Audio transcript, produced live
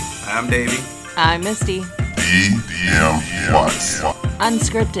I'm Davey. I'm Misty. DM Watts.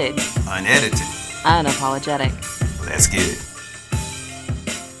 Unscripted. Unedited. Unapologetic. Let's get it.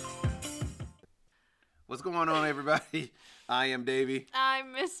 What's going on, everybody? I am Davey.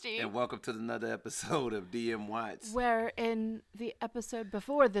 I'm Misty. And welcome to another episode of DM Watts. Where in the episode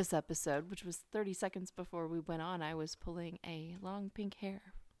before this episode, which was 30 seconds before we went on, I was pulling a long pink hair.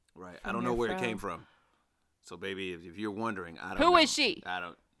 Right. I don't know where it came from. So, baby, if you're wondering, I don't know. Who is she? I don't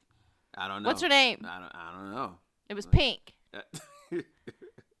know. What's her name? I don't know. It was pink.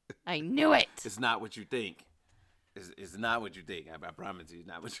 I knew it. It's not what you think. It's not what you think. I promise you, it's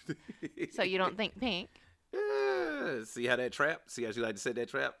not what you think. So you don't think pink? See how that trap? See how she like to set that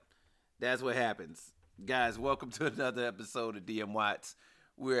trap? That's what happens. Guys, welcome to another episode of DM Watts.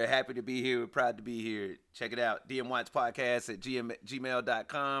 We're happy to be here. We're proud to be here. Check it out. DM Watts Podcast at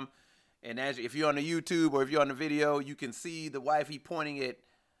gmail.com. And if you're on the YouTube or if you're on the video, you can see the wifey pointing at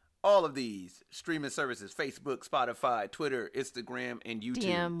all of these streaming services: Facebook, Spotify, Twitter, Instagram, and YouTube.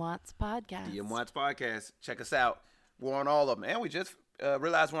 DM Watts Podcast. DM Watts Podcast. Check us out. We're on all of them. And we just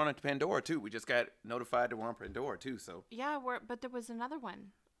realized we're on Pandora, too. We just got notified that we're on Pandora, too. So Yeah, but there was another one.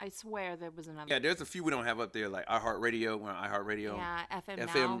 I swear there was another yeah, there's a few we don't have up there, like iHeartRadio. We're on iHeartRadio. Yeah,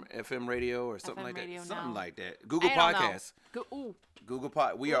 FM radio or something FM like radio that. Something now. like that. Google I don't know. Podcasts. Ooh.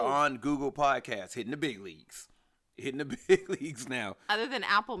 We are on Google Podcasts, hitting the big leagues. Hitting the big leagues now. Other than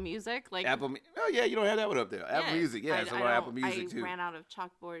Apple Music, like Apple. Oh yeah, you don't have that one up there. Apple Music, yeah. So we're on Apple Music too. I ran out of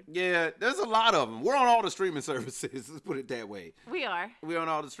chalkboard. Yeah, there's a lot of them. We're on all the streaming services. Let's put it that way. We are. We're on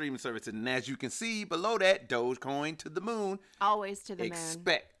all the streaming services, and as you can see below that, Dogecoin to the moon. Always to the moon.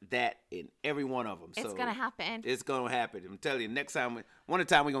 Expect that in every one of them. It's gonna happen. It's gonna happen. I'm telling you. Next time, one of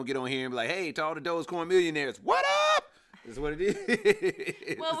the time we're gonna get on here and be like, "Hey, to all the Dogecoin millionaires, what up?" That's what it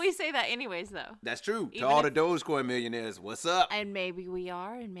is. Well, we say that anyways, though. That's true. Even to all the Dogecoin millionaires, what's up? And maybe we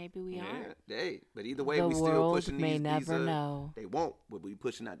are, and maybe we aren't. Hey, but either way, The we still world pushing may these. never know. They won't. But we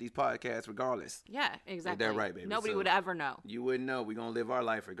pushing out these podcasts regardless. Yeah, exactly. That right, baby. Nobody So, would ever know. You wouldn't know. We're gonna live our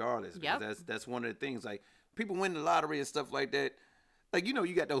life regardless. Yep. That's one of the things. Like people win the lottery and stuff like that. Like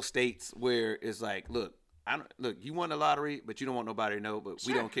you got those states where it's like, look, you won the lottery, but you don't want nobody to know. But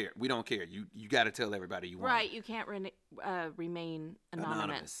Sure. we don't care. We don't care. You got to tell everybody you won. Right, you can't remain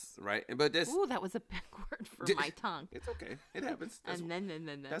anonymous. Right, but that's Ooh, that was a big word for my tongue. It's okay. It happens. That's, And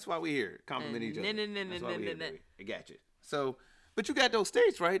then. that's why we here. Compliment each other. then. That's why we here, baby. I got you. So, but you got those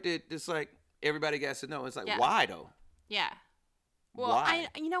states, right? That it's like everybody got to know. It's like, Yeah. why though? Yeah. Well, Why?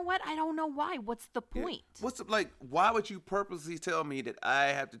 you know what? I don't know why. What's the point? Why would you purposely tell me that I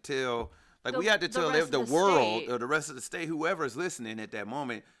have to tell, like, we have to the tell rest the of the world state. or the rest of the state, whoever is listening at that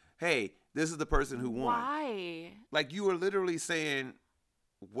moment, hey, this is the person who won. Why? Like, you were literally saying,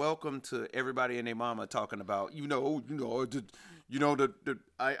 welcome to everybody and their mama talking about, I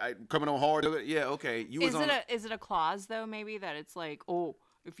coming on hard. Yeah, okay. Is it a clause though? Maybe that it's like, oh,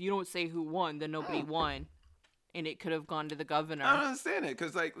 if you don't say who won, then nobody won, and it could have gone to the governor. I don't understand it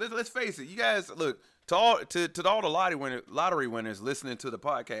because, like, let's face it. You guys, look, to all the lottery winners listening to the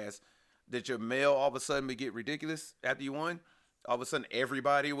podcast, did your mail all of a sudden get ridiculous after you won? All of a sudden,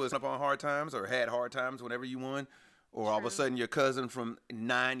 everybody was up on hard times or had hard times whenever you won? Or all of a sudden, your cousin from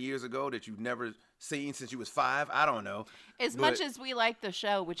 9 years ago that you've never seen since you was 5? I don't know. Much as we like the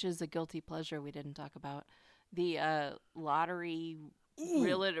show, which is a guilty pleasure we didn't talk about, the lottery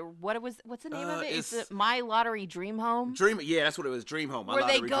realtor, what's the name of it? Is it My Lottery Dream Home? Yeah, that's what it was, Dream Home. Where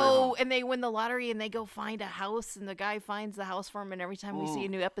they go and they win the lottery and they go find a house and the guy finds the house for him, and every time we see a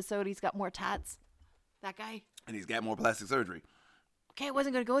new episode, he's got more tats. That guy. And he's got more plastic surgery. Okay, I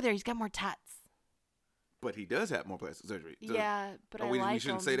wasn't going to go there. He's got more tats. But he does have more plastic surgery. So, Yeah, but we like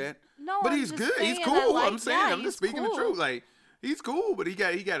shouldn't him. say that? No, but I'm he's just good. He's saying cool. I I'm saying, yeah, I'm just he's speaking the cool. truth. Like, he's cool, but he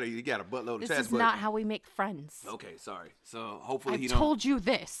got a buttload of This tats. is not how we make friends. Okay, sorry. So hopefully I've he don't. told you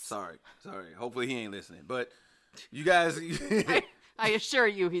this. Sorry. Hopefully he ain't listening. But you guys, I assure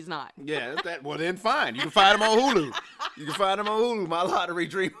you he's not. yeah, that. Well, then fine. You can find him on Hulu. My Lottery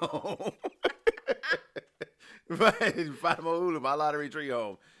Dream Home. You can find him on Hulu. My Lottery Dream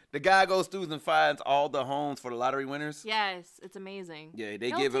Home. The guy goes through and finds all the homes for the lottery winners. Yes, it's amazing. Yeah, they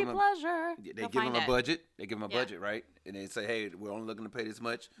Guilty give him pleasure. They give him a budget. They give him a budget, right? And they say, "Hey, we're only looking to pay this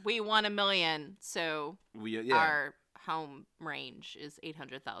much." We won $1 million, so our home range is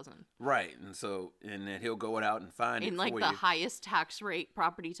 800,000. Right, and then he'll go out and find in it like for the you. highest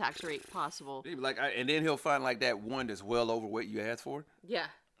property tax rate possible. And then he'll find like that one that's well over what you asked for. Yeah.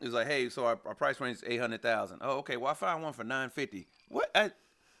 It's like, hey, so our price range is 800,000. Oh, okay. Well, I found one for 950. What?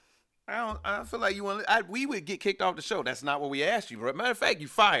 I feel like we would get kicked off the show. That's not what we asked you. Matter of fact, you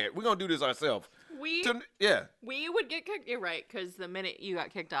fired. We're gonna do this ourselves. We would get kicked. You're right, because the minute you got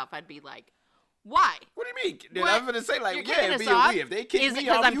kicked off, I'd be like, why? What do you mean? Then I'm going to say, like, You're it'd be a we. If they kick me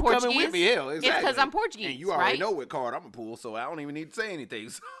off, you coming with me. Hell, exactly. It's because I'm Portuguese, and you already know what card I'm going to pull, so I don't even need to say anything.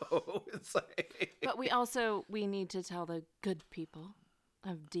 So it's like... But we need to tell the good people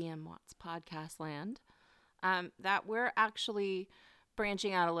of DM Watts Podcast Land that we're actually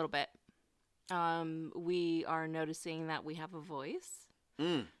branching out a little bit. We are noticing that we have a voice.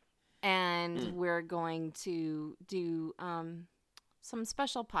 And we're going to do some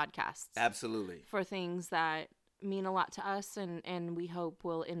special podcasts. Absolutely. For things that mean a lot to us and we hope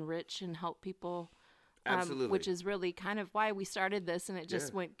will enrich and help people. Absolutely. Which is really kind of why we started this, and it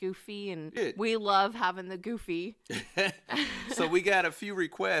just went goofy, and we love having the goofy. So we got a few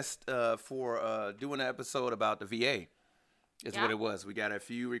requests for doing an episode about the VA. It's what it was. We got a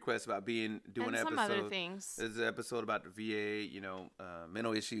few requests about doing an episode. Some other things. There's an episode about the VA,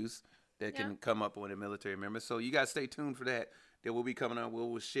 mental issues that can come up with a military member. So you guys stay tuned for that. That will be coming on. We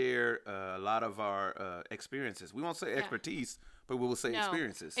will share a lot of our experiences. We won't say expertise, but we will say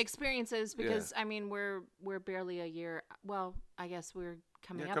experiences. Experiences, because I mean we're barely a year. Well, I guess we're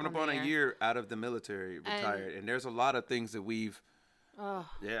coming up on a year out of the military, retired, and there's a lot of things that we've.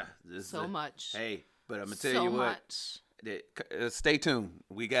 So much. Hey, but I'm gonna tell you what. Stay tuned.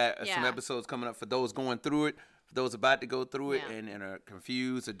 We got some episodes coming up for those going through it. For those about to go through it and are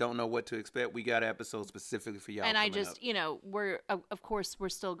confused or don't know what to expect, we got episodes specifically for y'all. And I just, we're of course we're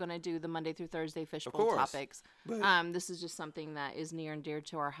still going to do the Monday through Thursday fishbowl topics. But, this is just something that is near and dear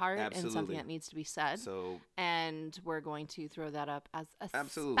to our heart and something that needs to be said. And we're going to throw that up as a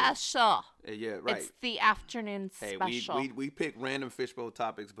special. Yeah, right. It's the afternoon special. Hey, we pick random fishbowl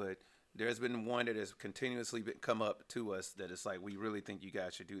topics, but there's been one that has continuously come up to us that it's like, we really think you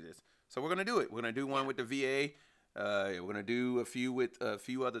guys should do this. So we're going to do it. We're going to do one with the VA. We're going to do a few with a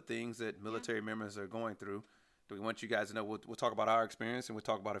few other things that military members are going through. We want you guys to know. We'll talk about our experience, and we'll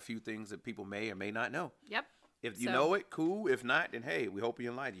talk about a few things that people may or may not know. Yep. If you know it, cool. If not, then hey, we hope we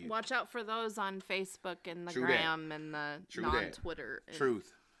enlighten you. Watch out for those on Facebook and the Gram and the non-Twitter.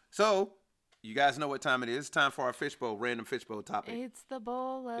 Truth. So, you guys know what time it is. It's time for our fishbowl, random fishbowl topic. It's the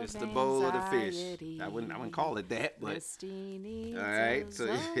bowl of It's the bowl of the fish. I wouldn't call it that, but all right.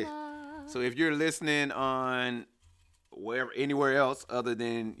 So if you're listening on anywhere else other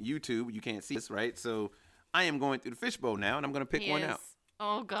than YouTube, you can't see us, right? So I am going through the fishbowl now, and I'm going to pick one out.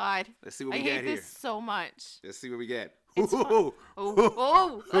 Oh God! Let's see what we got here. I hate this so much. Let's see what we got. And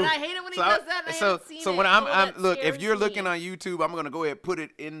I hate it when he does that. And I haven't seen when it. I'm look, if you're looking on YouTube, I'm gonna go ahead and put it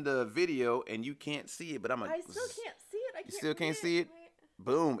in the video, and you can't see it, but I still can't see it. You still can't see it.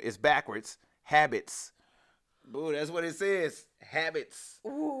 Boom! It's backwards. Habits. Boo! That's what it says. Habits.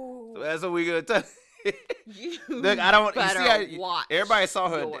 Ooh. So that's what we're gonna Look, I don't. You see how everybody saw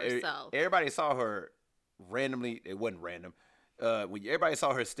her. Everybody saw her randomly. It wasn't random. When everybody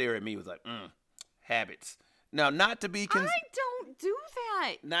saw her stare at me, it was like, habits. Now, not to be. I don't do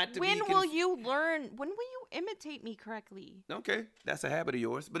that. Not to when will you learn? When will you imitate me correctly? Okay, that's a habit of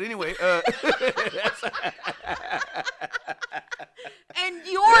yours. But anyway, and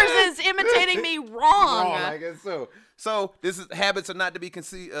yours is imitating me wrong. I guess so. So habits are not to be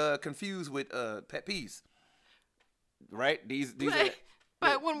confused with pet peeves, right? These are.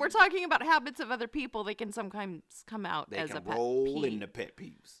 But when we're talking about habits of other people, they can sometimes come out as a pet peeve. They can roll into pet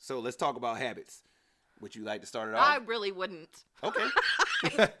peeves. So let's talk about habits. Would you like to start it off? I really wouldn't. Okay.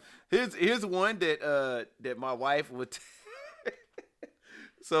 here's one that my wife would.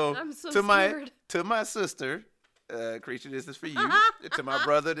 So I'm so scared. To my sister, Creature, this is for you. To my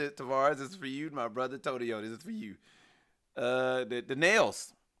brother, Tavares, this is for you. My brother Tonio, this is for you. The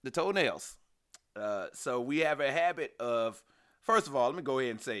nails, the toenails. So we have a habit of. First of all, let me go ahead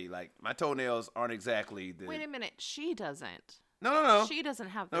and say, like, my toenails aren't exactly the. Wait a minute, she doesn't. No. She doesn't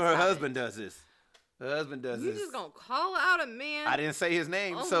have this. No, her husband does this. Her husband does this. You just gonna call out a man? I didn't say his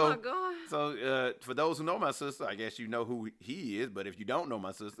name. Oh my God. So for those who know my sister, I guess you know who he is. But if you don't know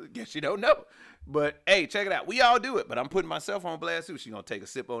my sister, I guess you don't know. But hey, check it out. We all do it. But I'm putting myself on blast too. She gonna take a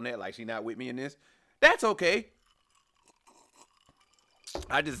sip on that like she not with me in this. That's okay.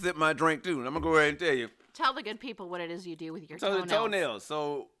 I just sip my drink too, and I'm gonna go ahead and tell you. Tell the good people what it is you do with your toenails. So the toenails.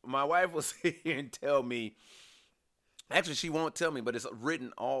 So my wife will sit here and tell me. Actually, she won't tell me, but it's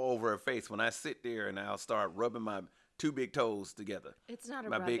written all over her face when I sit there and I'll start rubbing my two big toes together. It's not a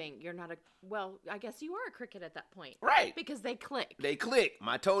rubbing. You're not a. Well, I guess you are a cricket at that point, right? Because they click. They click.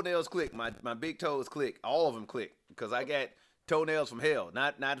 My toenails click. My big toes click. All of them click because I got toenails from hell.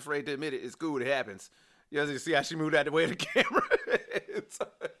 Not afraid to admit it. It's cool. It happens. You see how she moved out the way of the camera.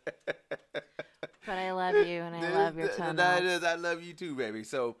 But I love you, and I love your toenails. I love you too, baby.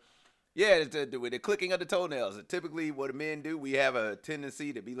 So Yeah, with the clicking of the toenails. Typically, what men do, we have a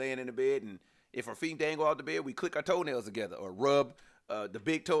tendency to be laying in the bed, and if our feet dangle off the bed, we click our toenails together or rub the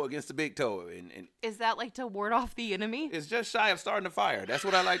big toe against the big toe. And Is that like to ward off the enemy? it's just shy of starting a fire. That's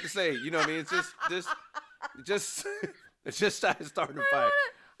what I like to say. You know what I mean? It's just it's just shy of starting a fire.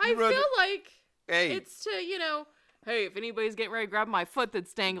 I You run feel it- like Hey, it's to, hey, if anybody's getting ready to grab my foot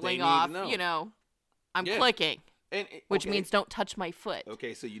that's dangling need to off, know. I'm Yeah. clicking, which okay. means don't touch my foot.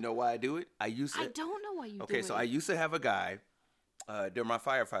 Okay, so you know why I do it? I don't know why you do Okay, it. so I used to have a guy during my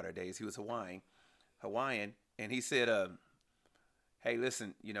firefighter days. He was Hawaiian, and he said, "Hey,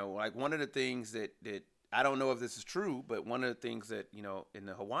 listen, like one of the things that I don't know if this is true, but one of the things that in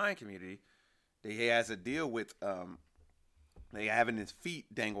the Hawaiian community, he has a deal with they having his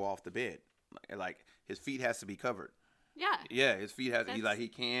feet dangle off the bed, like his feet has to be covered. Yeah. Yeah, his feet has That's- he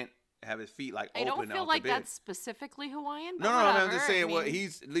can't have his feet like I open don't feel off like the bed. that's specifically Hawaiian. But No, I'm whatever. just saying. I Well, mean,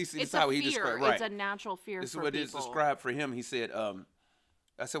 he's at least this it's is how a he fear. described. Right. It's a natural fear This is for what people. is described for him. He said,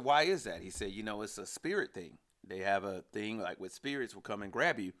 I said, why is that? He said, it's a spirit thing. They have a thing like with spirits will come and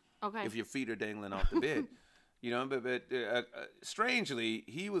grab you Okay. if your feet are dangling off the bed. But strangely,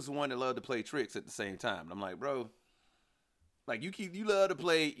 he was the one that loved to play tricks at the same time. And I'm like, bro, like you love to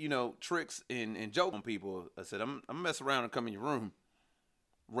play, tricks and joke on people. I said, I'm gonna mess around and come in your room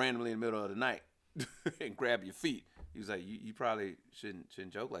randomly in the middle of the night and grab your feet. He was like, you probably shouldn't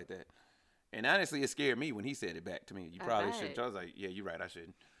joke like that. And honestly, it scared me when he said it back to me. You probably shouldn't. I was like, yeah, you're right. I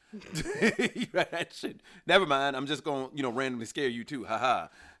shouldn't. You're right. I shouldn't. Never mind. I'm just going to, randomly scare you too. Ha ha.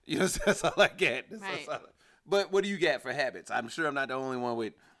 That's all I get. Right. But what do you got for habits? I'm sure I'm not the only one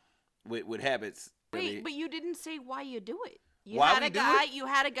with habits. Wait, but you didn't say why you do it. You Why had we a do guy. it? You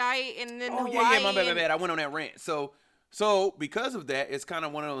had a guy in Oh, Hawaii. yeah, my bad. I went on that rant. So because of that, it's kind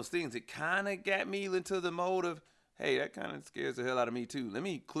of one of those things. It kind of got me into the mode of, hey, that kind of scares the hell out of me too. Let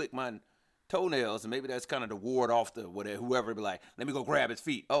me click my toenails, and maybe that's kind of to ward off the whoever be like, let me go grab his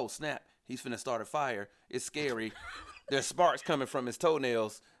feet. Oh, snap. He's finna start a fire. It's scary. There's sparks coming from his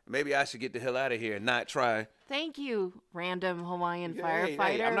toenails. Maybe I should get the hell out of here and not try. Thank you, random Hawaiian Hey,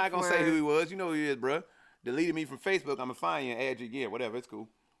 firefighter. I'm not going to say who he was. You know who he is, bruh. Deleted me from Facebook. I'm going to find you and add you again. Whatever. It's cool.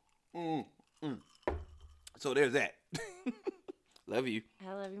 So there's that. Love you.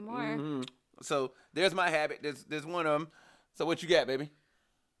 I love you more. Mm-hmm. So there's my habit. There's one of them. So what you got, baby?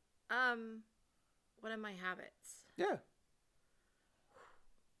 What are my habits? Yeah.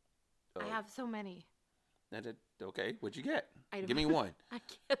 I have so many. Okay. What you got? I don't- Give me one. I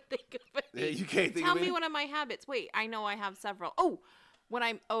can't think of Yeah, any. you can't think Tell of me any? one of my habits. Wait, I know I have several.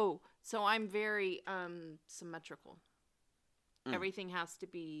 So I'm very symmetrical. Everything has to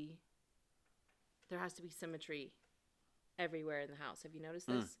be. There has to be symmetry everywhere in the house. Have you noticed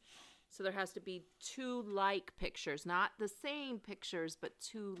this? So there has to be two like pictures, not the same pictures, but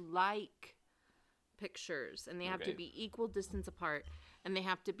two like pictures, and they have to Okay. be equal distance apart, and they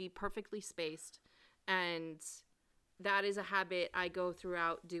have to be perfectly spaced. And that is a habit I go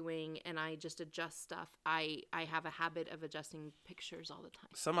throughout doing, and I just adjust stuff. I have a habit of adjusting pictures all the time.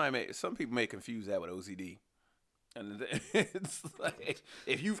 Some people may confuse that with OCD. And it's like,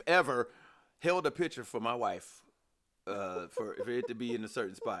 if you've ever held a picture for my wife, for it to be in a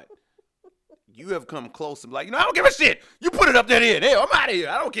certain spot, you have come close and be like, I don't give a shit. You put it up there. Hey, I'm out of here.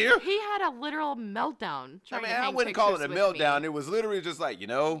 I don't care. He had a literal meltdown. Trying to I hang wouldn't call it a pictures with meltdown. me. It was literally just like,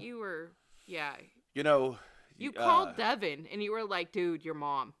 You were, yeah. You called Devin, and you were like, "Dude, your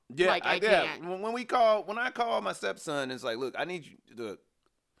mom." Yeah, like I can't. When I call my stepson, it's like, look, I need you to.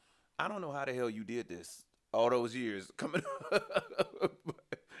 I don't know how the hell you did this all those years coming.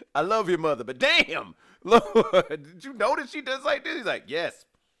 I love your mother, but damn, Lord, did you know that she does like this? He's like, yes,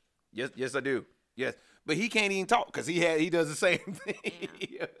 I do, yes, but he can't even talk because he does the same thing.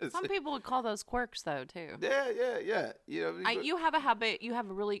 Yeah. Some people would call those quirks, though, too. Yeah. You have a habit. You have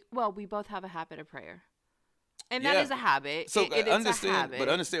a really well. We both have a habit of prayer, and that Yeah. is a habit. So it is understand, a habit. but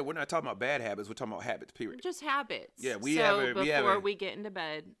understand, we're not talking about bad habits. We're talking about habits. Period. Just habits. Yeah, before we get into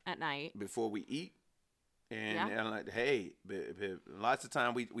bed at night. Before we eat, and, Yeah. and like, hey, lots of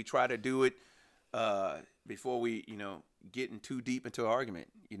time we try to do it before we getting too deep into an argument.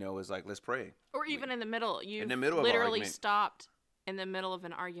 It's like, let's pray. Or even in the middle. You In the middle of an literally argument. stopped in the middle of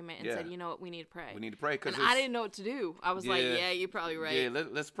an argument and Yeah. said, "You know what? We need to pray." We need to pray because And I didn't know what to do. I was like, Yeah. "Yeah, you're probably right." Yeah,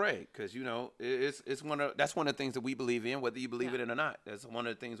 let's pray because it's that's one of the things that we believe in, whether you believe Yeah. it or not. That's one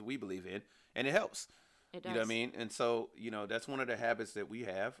of the things that we believe in, and it helps. It does. You know what I mean? And so that's one of the habits that we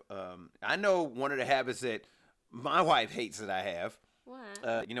have. I know one of the habits that my wife hates that I have.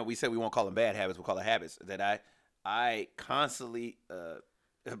 What? We said we won't call them bad habits; we'll call them habits. That I constantly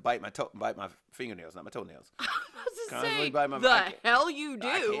bite my fingernails, not my toenails. I was Constantly say bite my- the I can't- hell you do.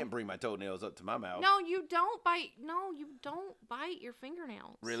 I can't bring my toenails up to my mouth. No, you don't bite. No, you don't bite your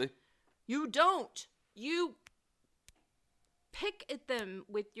fingernails. Really? You don't. You pick at them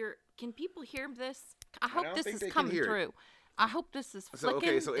with your. Can people hear this? I hope don't this think is they can coming hear it. through. I hope this is So flicking.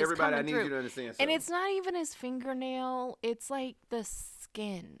 okay, so is everybody, I coming need through. you to understand something. And it's not even his fingernail. It's like the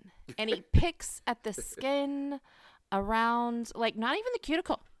skin. And he picks at the skin around, like, not even the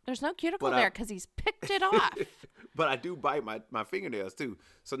cuticle. There's no cuticle But there because he's picked it off. But I do bite my fingernails too.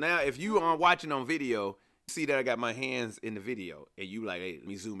 So now if you are watching on video, see that I got my hands in the video, and you like, hey, let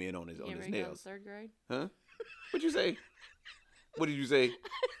me zoom in on his You ever his go in nails. third grade? Huh? What'd you say? What did you say?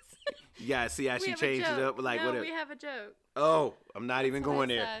 You guys see how We she have a changed it joke. up? Like no, whatever. we have a joke. Oh, I'm not even what I going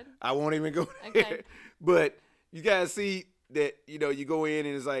there. said. I won't even go there. Okay. But you guys see that, you go in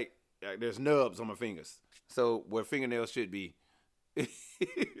and it's like there's nubs on my fingers. So where fingernails should be.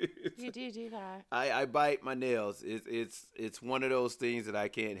 You do that. I bite my nails. It's one of those things that I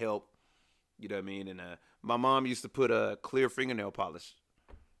can't help. You know what I mean? And my mom used to put a clear fingernail polish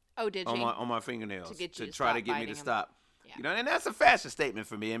Oh, did you? on my fingernails To get you to try stop to get me to biting 'em. stop. Yeah. And that's a fashion statement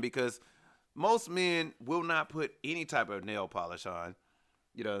for men because most men will not put any type of nail polish on.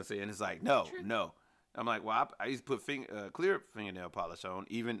 You know what I'm saying? It's like no. I'm like, well, I used to put clear fingernail polish on,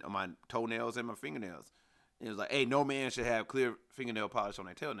 even on my toenails and my fingernails. And it was like, hey, no man should have clear fingernail polish on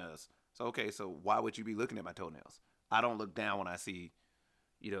their toenails. So okay, so why would you be looking at my toenails? I don't look down when I see,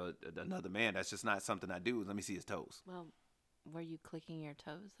 another man. That's just not something I do. Let me see his toes. Well, were you clicking your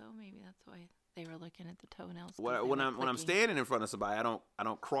toes though? Maybe that's why they were looking at the toenails. 'cause they When were I'm clicking. standing in front of somebody, I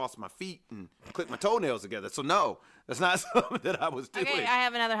don't cross my feet and click my toenails together. So no, that's not something that I was doing. Okay, I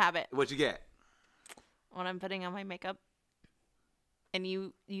have another habit. What you got? When I'm putting on my makeup, and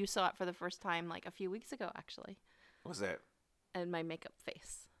you saw it for the first time like a few weeks ago, actually, What's that? and my makeup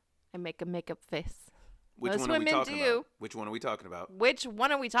face. I make a makeup face. Which Most one are we women talking do. about? Which one are we talking about? Which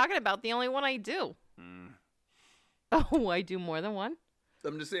one are we talking about? The only one I do. Oh, I do more than one.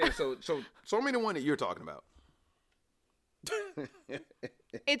 I'm just saying. So show me the one that you're talking about.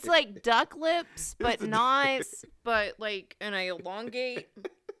 It's like duck lips, but not, but like, and I elongate.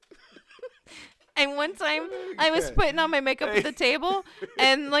 And one time I was putting on my makeup at the table,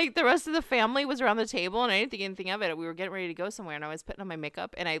 and like the rest of the family was around the table, and I didn't think anything of it. We were getting ready to go somewhere, and I was putting on my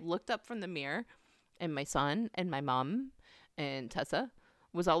makeup, and I looked up from the mirror, and my son and my mom and Tessa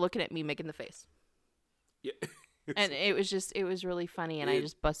was all looking at me making the face. Yeah. And it was really funny, and I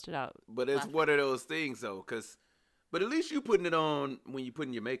just busted out. But it's laughing. one of those things though, but at least you putting it on when you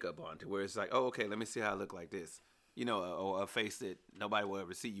putting your makeup on, to where it's like, oh, okay, let me see how I look like this. A face that nobody will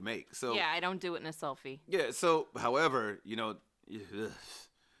ever see you make. So Yeah, I don't do it in a selfie. yeah. So, however,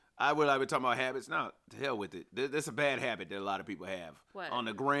 I would talking about habits. Now, to hell with it. That's a bad habit that a lot of people have. What? On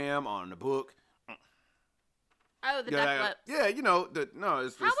the gram, on the book. Oh, the Yeah, duck lips. yeah.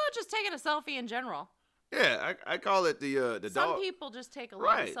 It's How about just taking a selfie in general? yeah. I call it the Some dog. people just take a lot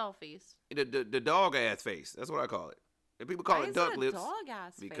Right. of selfies. The dog ass face. That's what I call it. And people call Why it is duck it a lips dog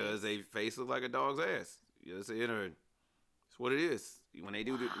ass because face? they face look like a dog's ass. You know what I'm saying? Or it's what it is. When they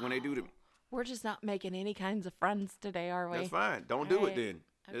do the We're just not making any kinds of friends today, are we? that's fine. Don't do it Alright. then.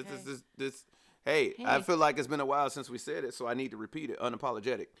 Okay. This hey, I Hey. feel like it's been a while since we said it, so I need to repeat it.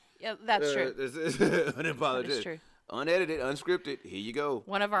 Unapologetic. Yeah, that's true. Unapologetic. That is true. Unedited, unscripted. Here you go.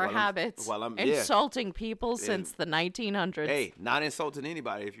 One of our While I'm- habits. while I'm- insulting people since the 1900s. Hey, not insulting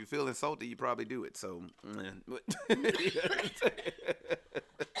anybody. If you feel insulted, you probably do it. So,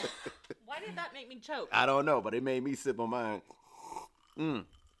 Why did that make me choke? I don't know, but it made me sip on mine. I'm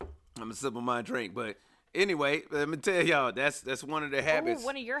gonna sip on my drink, but anyway, let me tell y'all, that's one of the habits. Ooh,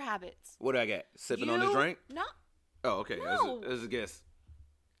 one of your habits. What do I got? Sipping on this drink? No. Oh, okay. No. As a guess.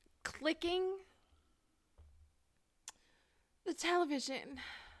 Clicking the television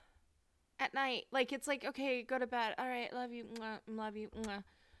at night. Like, it's like, okay, go to bed. All right, love you. Mwah, love you. Mwah.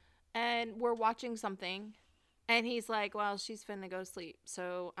 And we're watching something. And he's like, well, she's finna go to sleep.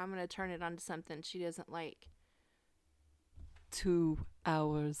 So I'm going to turn it on to something she doesn't like. 2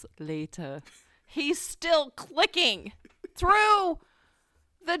 hours later, he's still clicking through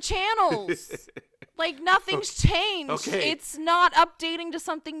the channels. Like, nothing's changed. Okay. It's not updating to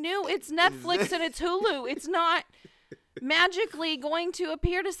something new. It's Netflix and it's Hulu. It's not magically going to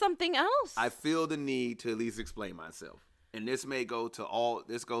appear to something else. I feel the need to at least explain myself. And this goes to all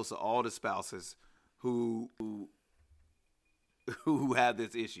the spouses who have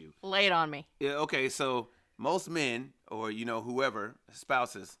this issue. Lay it on me. Yeah, okay, so most men or whoever,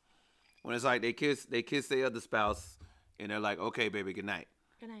 spouses, when it's like they kiss their other spouse and they're like, "Okay, baby, good night."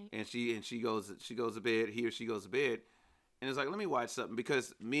 Good night. And she goes to bed, he or she goes to bed, and it's like, let me watch something,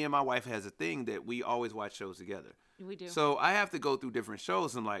 because me and my wife has a thing that we always watch shows together. We do. So I have to go through different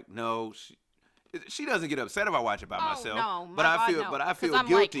shows. And like, no, she doesn't get upset if I watch it by myself. No, but I feel I'm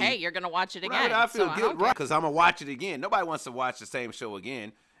guilty. like, hey, you're gonna watch it again. Right, I feel guilty right because I'm gonna watch it again. Nobody wants to watch the same show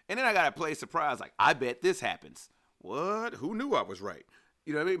again. And then I gotta play surprise. Like, I bet this happens. What? Who knew I was right?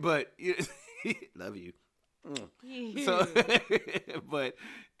 You know what I mean? But love you. So, but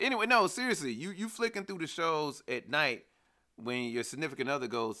anyway, no, seriously, you flicking through the shows at night when your significant other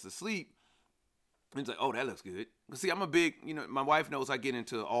goes to sleep, and it's like, oh, that looks good. See, I'm a big, my wife knows I get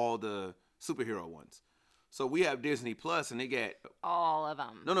into all the superhero ones. So we have Disney Plus, and they got all of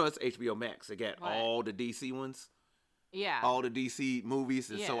them. No, it's HBO Max. They got all the DC ones. Yeah. All the DC movies,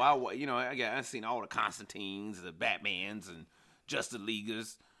 and so I've seen all the Constantines, the Batmans, and Justice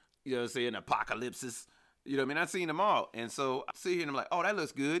Leaguers. You know what I'm saying? Apocalypses. You know what I mean? I've seen them all. And so I see here and I'm like, oh, that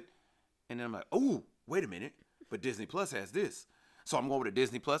looks good. And then I'm like, oh, wait a minute. But Disney Plus has this. So I'm going over to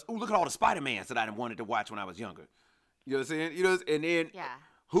Disney Plus. Oh, look at all the Spider-Mans that I wanted to watch when I was younger. You know what I'm saying? And then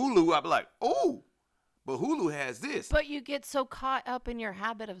Hulu, I'd be like, oh, but Hulu has this. But you get so caught up in your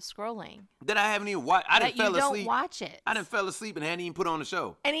habit of scrolling that I haven't even watched. I done fell asleep. Don't watch it. I done fell asleep and hadn't even put on the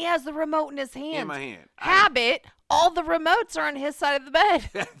show. And he has the remote in his hand. In my hand. Habit. All the remotes are on his side of the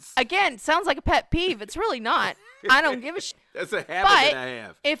bed. Again, sounds like a pet peeve. It's really not. I don't give a shit. That's a habit that I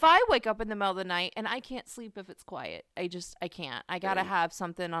have. If I wake up in the middle of the night and I can't sleep if it's quiet, I can't. I got to have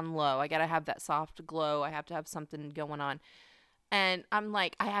something on low. I got to have that soft glow. I have to have something going on. And I'm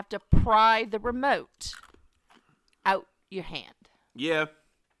like, I have to pry the remote out your hand. Yeah.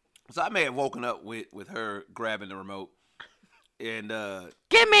 So I may have woken up with her grabbing the remote. And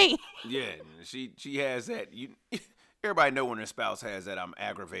give me. Yeah, she has that. Everybody know when their spouse has that I'm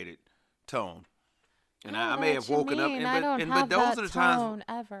aggravated tone. And I may have woken up but those are the times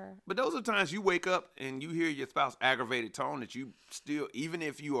ever. But those are the times you wake up and you hear your spouse aggravated tone that you still, even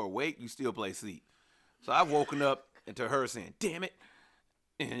if you are awake, you still play sleep. So I've woken up into her saying, "Damn it,"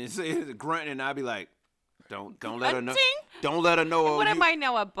 and it's a grunt, and I'd be like, Don't let her know. Don't let her know. What am I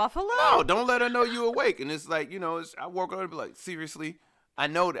now, a buffalo? No, don't let her know you awake. And it's like, I woke up and be like, seriously? I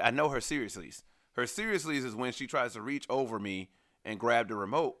know her seriouslys. Her seriouslys is when she tries to reach over me and grab the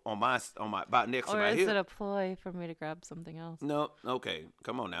remote on my about next to my hip. Or is it a ploy for me to grab something else? No, okay.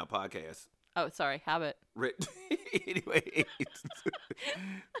 Come on now, podcast. Oh, sorry, habit. Anyway,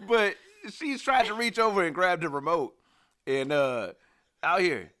 but she's trying to reach over and grab the remote. And out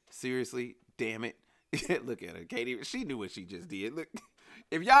here, seriously, damn it. Look at her, Katie. She knew what she just did. Look,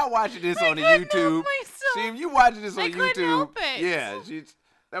 if y'all watching this on the YouTube, see if you watching this on YouTube, help it. Yeah,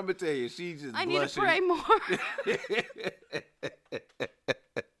 I'm gonna tell you, she just. I blushing. need to pray more.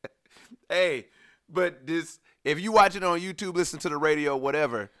 Hey, but if you watch it on YouTube, listen to the radio,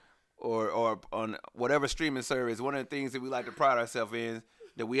 whatever, or on whatever streaming service, one of the things that we like to pride ourselves in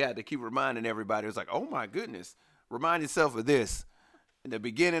that we had to keep reminding everybody was like, oh my goodness, remind yourself of this. In the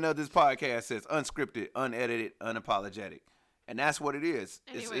beginning of this podcast says unscripted, unedited, unapologetic. And that's what it is.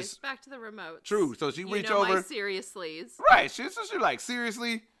 Anyways, it's back to the remote. True. So she reach over. My seriouslys. Right. She's like,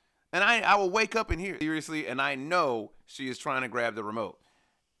 seriously? And I will wake up and hear seriously, and I know she is trying to grab the remote.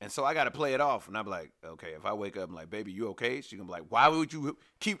 And so I got to play it off. And I'm like, okay, if I wake up, I'm like, baby, you okay? She's going to be like, why would you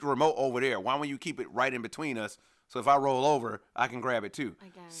keep the remote over there? Why won't you keep it right in between us? So if I roll over, I can grab it too.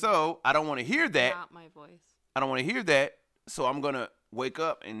 Again. So I don't want to hear that. Not my voice. I don't want to hear that. So I'm going to wake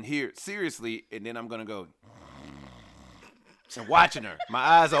up and hear it seriously, and then I'm going to go and watching her. My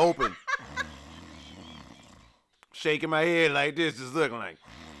eyes are open. Shaking my head like this, just looking like.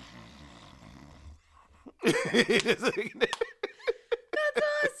 That's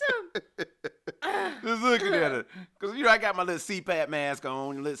awesome. Just looking at her. Because, I got my little CPAP mask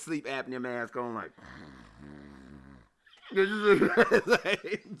on, little sleep apnea mask on, like.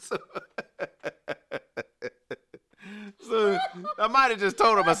 So I might have just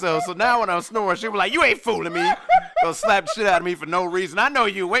told her myself. So now when I'm snoring, she was like, "You ain't fooling me." Gonna slap the shit out of me for no reason. I know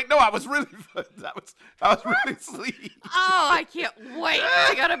you. Wait, no, I was really asleep. Oh, I can't wait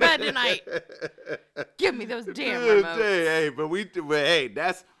to go to bed tonight. Give me those damn remotes. Hey,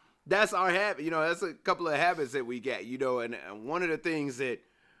 but that's our habit. That's a couple of habits that we get. And one of the things that,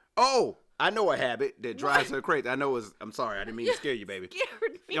 I know a habit that drives her crazy. I'm sorry, I didn't mean to scare you, baby.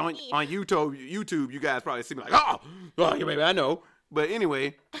 Scared me. On YouTube, you guys probably see me like, oh, yeah, baby, I know. But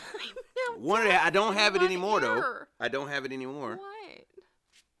anyway, I don't have it anymore, though. I don't have it anymore. What?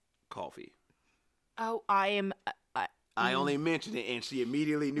 Coffee. Oh, I am. I only mentioned it, and she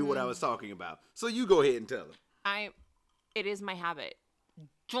immediately knew what I was talking about. So you go ahead and tell her. It is my habit.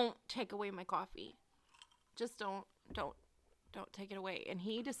 Don't take away my coffee. Just don't take it away. And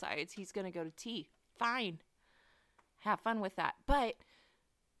he decides he's going to go to tea. Fine. have fun with that. But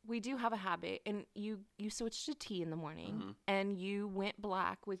we do have a habit, and you switched to tea in the morning, and you went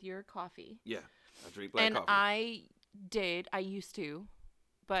black with your coffee. Yeah, I drink black and coffee. I used to,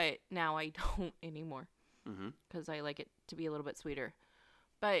 but now I don't anymore because I like it to be a little bit sweeter.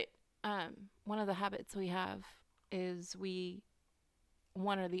 But one of the habits we have is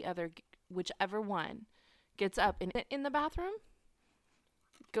one or the other, whichever one gets up in the bathroom,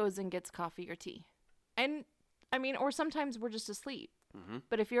 goes and gets coffee or tea. And I mean, or sometimes we're just asleep.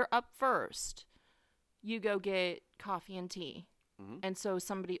 But if you're up first, you go get coffee and tea. And so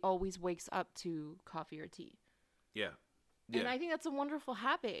somebody always wakes up to coffee or tea. Yeah. And I think that's a wonderful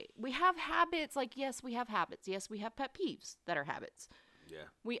habit. We have habits, like, yes, we have habits. Yes, we have pet peeves that are habits. Yeah.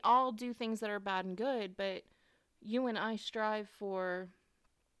 We all do things that are bad and good, but you and I strive for,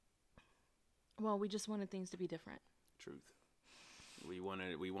 well, we just wanted things to be different. Truth. We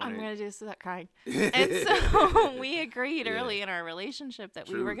wanted. I'm going to just start crying. And so we agreed early in our relationship that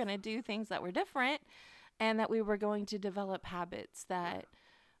we were going to do things that were different, and that we were going to develop habits that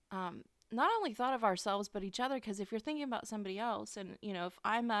not only thought of ourselves but each other. Because if you're thinking about somebody else, and you know, if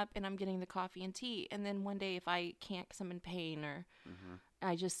I'm up and I'm getting the coffee and tea, and then one day if I can't because I'm in pain or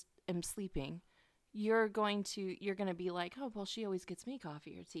I just am sleeping, you're going to be like, oh, well, she always gets me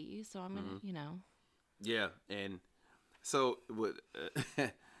coffee or tea, so I'm gonna, you know. Yeah, and so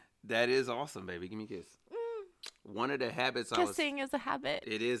that is awesome, baby. Give me a kiss. One of the habits kissing is a habit.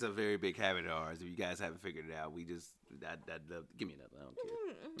 It is a very big habit of ours. If you guys haven't figured it out, I'd love, give me another. I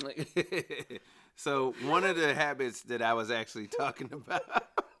don't care. So one of the habits that I was actually talking about.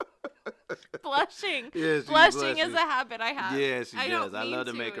 Blushing. Yeah, blushing is a habit I have. Yeah, she does. I love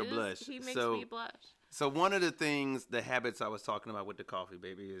to to make her blush. He makes me blush. So one of the habits I was talking about with the coffee,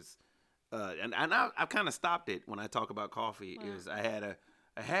 baby, is, and I've kind of stopped it when I talk about coffee, is I had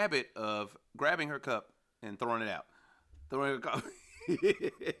a habit of grabbing her cup and throwing it out. Throwing her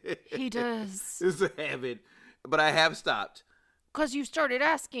coffee. He does. It's a habit, but I have stopped. Because you started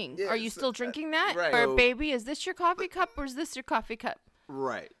asking, are you still drinking that? Right. Or, baby, is this your coffee cup or is this your coffee cup?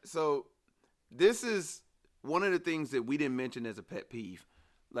 Right. So this is one of the things that we didn't mention as a pet peeve.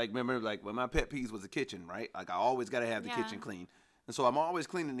 Like, remember, like, when my pet peeves was the kitchen, right? Like, I always got to have the kitchen clean. And so I'm always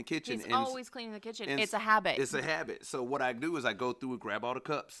cleaning the kitchen. He's always cleaning the kitchen. It's a habit. It's a habit. So what I do is I go through and grab all the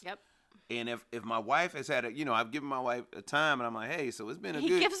cups. Yep. And if my wife has had I've given my wife a time, and I'm like, hey, so it's been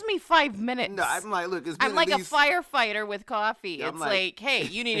He gives me 5 minutes. No, I'm like, look, it's been I'm like a firefighter with coffee. I'm it's like, hey,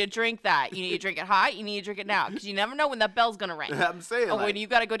 you need to drink that. You need to drink it hot. You need to drink it now. Because you never know when that bell's going to ring. I'm saying, or when you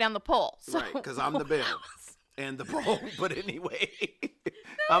got to go down the pole. So. Right, because I'm the bell. And the pole. But anyway,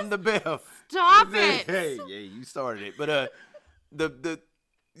 I'm the bell. Stop it. Hey, yeah, you started it. But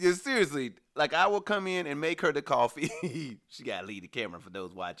seriously, like, I will come in and make her the coffee. She got to leave the camera for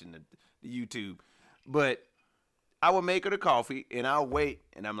those watching the YouTube. But I will make her the coffee, and I'll wait,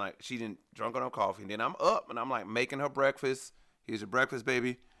 and I'm like, she didn't drunk on her coffee. And then I'm up, and I'm like making her breakfast. Here's your breakfast,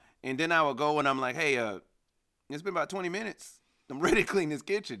 baby. And then I will go, and I'm like, hey, it's been about 20 minutes. I'm ready to clean this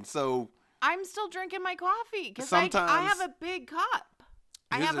kitchen. So I'm still drinking my coffee because sometimes I have a big cup.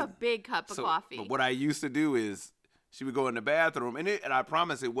 I have a big cup of coffee. But what I used to do is she would go in the bathroom, and I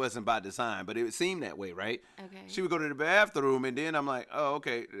promise it wasn't by design, but it seemed that way, right? Okay. She would go to the bathroom, and then I'm like, oh,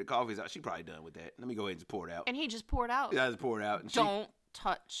 okay, the coffee's out. She probably done with that. Let me go ahead and just pour it out. And he just poured out. Yeah, I just pour it out. And Don't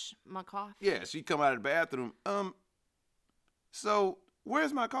touch my coffee. Yeah, she come out of the bathroom. So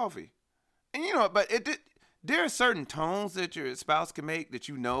where's my coffee? And but there are certain tones that your spouse can make that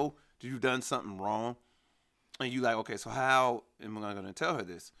that you've done something wrong, and you like, okay, so how am I going to tell her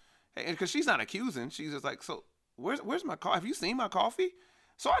this? Because she's not accusing. She's just like, so. Where's my coffee? Have you seen my coffee?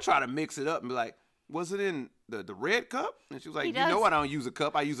 So I try to mix it up and be like, was it in the red cup? And she was like, I don't use a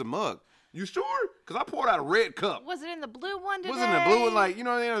cup. I use a mug. You sure? Because I poured out a red cup. Was it in the blue one today? Was it in the blue one? Like, you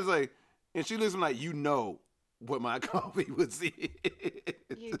know what I mean? I was like, and she looks like, what my coffee was in.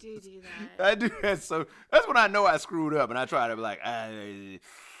 You do that. I do that. So that's when I know I screwed up. And I try to be like,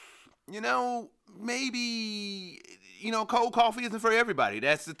 maybe, cold coffee isn't for everybody.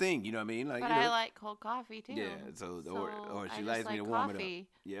 That's the thing. You know what I mean? Like, but I like cold coffee too. Yeah. So or she likes me to warm it up.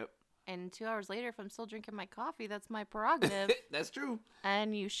 Yep. And 2 hours later, if I'm still drinking my coffee, that's my prerogative. That's true.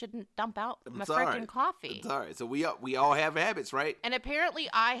 And you shouldn't dump out my freaking coffee. It's all right. So we all have habits, right? And apparently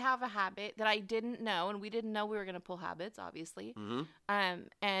I have a habit that I didn't know, and we didn't know we were going to pull habits, obviously. Mm-hmm.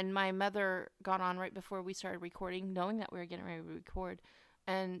 And my mother got on right before we started recording, knowing that we were getting ready to record.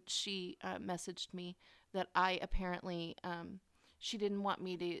 And she messaged me that I apparently, she didn't want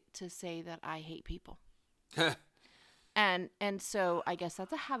me to say that I hate people. And so I guess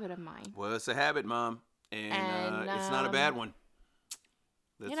that's a habit of mine. Well, it's a habit, Mom. And it's not a bad one.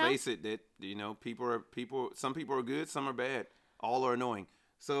 Let's face it, that people. Some people are good, some are bad. All are annoying.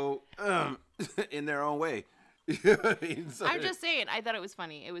 So, in their own way. I'm just saying. I thought it was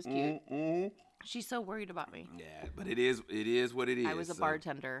funny. It was cute. Mm-hmm. She's so worried about me. Yeah, but it is what it is. I was a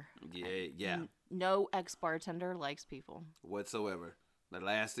bartender. Yeah. No ex-bartender likes people. Whatsoever. The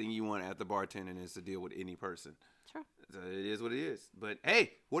last thing you want after bartending is to deal with any person. Sure. So it is what it is. But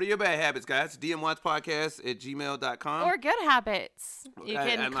hey, what are your bad habits, guys? dmwattspodcast@gmail.com. Or good habits. You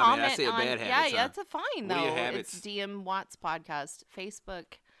can comment I say on. bad habits, Yeah, it's a fine though. What are your habits? It's DM Watts Podcast,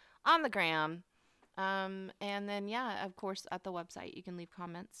 Facebook, on the gram, and then of course at the website you can leave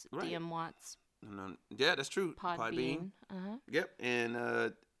comments. Right. DM Watts. Yeah, that's true. Podbean. Yep,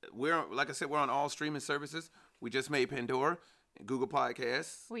 and we're on all streaming services. We just made Pandora, Google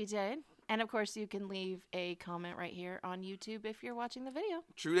Podcasts. We did. And of course, you can leave a comment right here on YouTube if you're watching the video.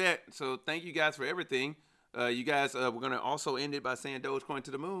 True that. So thank you guys for everything. You guys, we're going to also end it by saying Dogecoin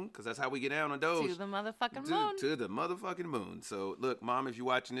to the moon, because that's how we get down on Doge. To the motherfucking moon. To the motherfucking moon. So look, Mom, if you're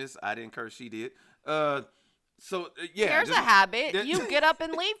watching this, I didn't curse, she did. Here's a habit. You get up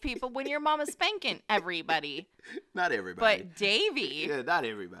and leave people when your mama's spanking everybody. Not everybody. But Davey. Yeah, not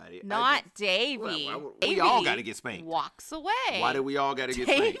everybody. Not Davey. We all got to get spanked. Walks away. Why do we all got to get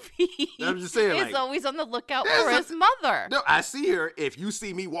spanked? Davey I'm just saying, is always on the lookout for his mother. No, I see her. If you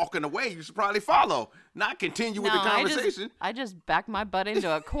see me walking away, you should probably follow, not continue with the conversation. I just back my butt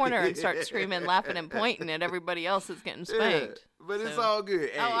into a corner and start screaming, laughing, and pointing at everybody else that's getting spanked. Yeah, but it's all good.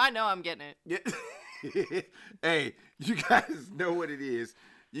 Hey. Oh, I know I'm getting it. Yeah. Hey, you guys know what it is.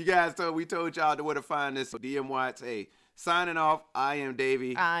 You guys we told y'all where to find us. So DM Watts. Hey, signing off. I am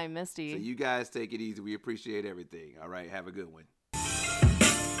Davey. I'm Misty. So you guys take it easy. We appreciate everything. All right, have a good one.